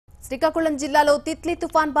శ్రీకాకుళం జిల్లాలో తిత్లీ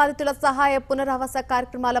తుఫాన్ బాధితుల సహాయ పునరావాస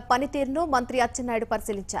కార్యక్రమాల పనితీరును మంత్రి అచ్చం నాయుడు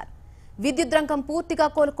పరిశీలించారు. విద్యుత్ రంగం పూర్తిగా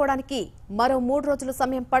కోలుకోవడానికి మరో 3 రోజుల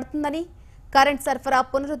సమయం పడుతుందని, కరెంట్ సరఫరా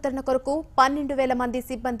పునరుద్ధరణ కొరకు 12,000 మంది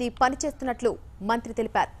సిబ్బంది పనిచేస్తున్నట్లు మంత్రి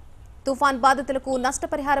తెలిపారు. తుఫాన్ బాధితులకు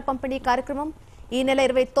నష్టపరిహార పంపిణీ కార్యక్రమం ఈ నెల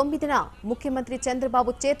 29న ముఖ్యమంత్రి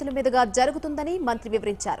చంద్రబాబు చేతుల మీదుగా జరుగుతుందని మంత్రి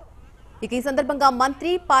వివరించారు. ఇక ఈ సందర్భంగా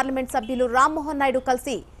మంత్రి, పార్లమెంట్ సభ్యులు రామ్మోహన్ నాయుడు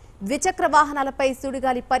కలిసి ద్విచక్ర వాహనాలపై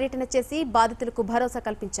సుడిగాలి పర్యటన చేసి బాధితులకు భరోసా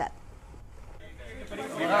కల్పించారు.